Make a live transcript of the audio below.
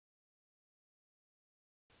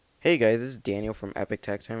Hey guys, this is Daniel from Epic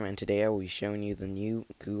Tech Time, and today I will be showing you the new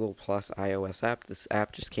Google Plus iOS app. This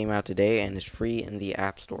app just came out today and is free in the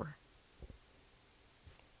App Store.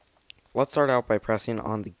 Let's start out by pressing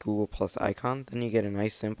on the Google Plus icon. Then you get a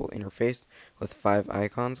nice simple interface with 5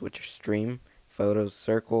 icons, which are Stream, Photos,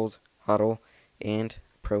 Circles, Huddle, and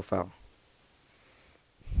Profile.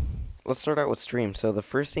 Let's start out with Stream. So the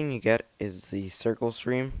first thing you get is the Circle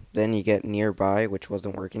stream. Then you get Nearby, which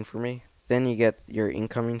wasn't working for me. Then you get your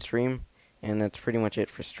incoming stream, and that's pretty much it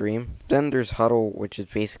for stream. Then there's Huddle, which is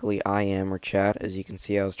basically IM or chat. As you can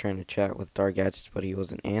see, I was trying to chat with Dark Gadgets, but he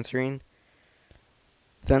wasn't answering.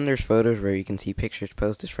 Then there's Photos, where you can see pictures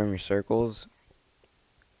posted from your circles.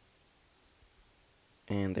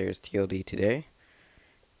 And there's TLD today.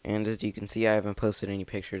 And as you can see, I haven't posted any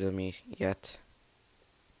pictures of me yet.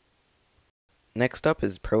 Next up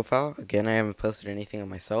is Profile. Again, I haven't posted anything on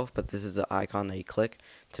myself, but this is the icon that you click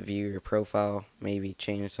to view your profile, maybe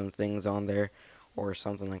change some things on there or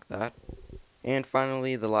something like that. And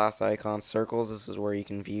finally, the last icon, Circles. This is where you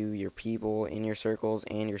can view your people in your circles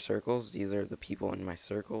and your circles. These are the people in my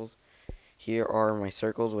circles. Here are my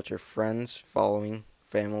circles, which are friends, following,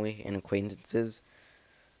 family, and acquaintances.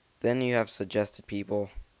 Then you have suggested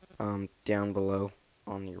people down below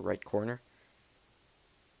on your right corner.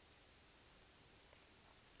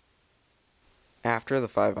 After the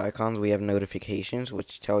 5 icons, we have notifications,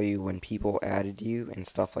 which tell you when people added you and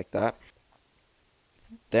stuff like that.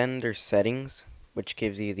 Then there's settings, which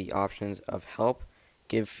gives you the options of help,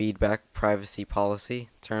 give feedback, privacy policy,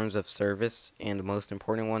 terms of service, and the most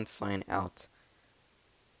important one, sign out.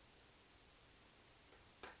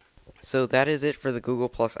 So that is it for the Google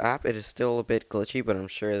Plus app. It is still a bit glitchy, but I'm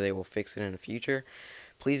sure they will fix it in the future.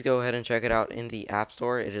 Please go ahead and check it out in the App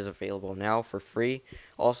Store. It is available now for free.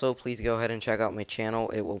 Also, please go ahead and check out my channel.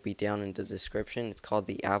 It will be down in the description. It's called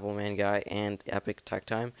The Appleman Guy and Epic Tech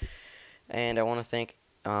Time. And I want to thank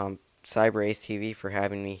CyberAce TV for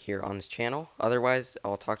having me here on this channel. Otherwise,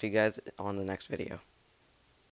 I'll talk to you guys on the next video.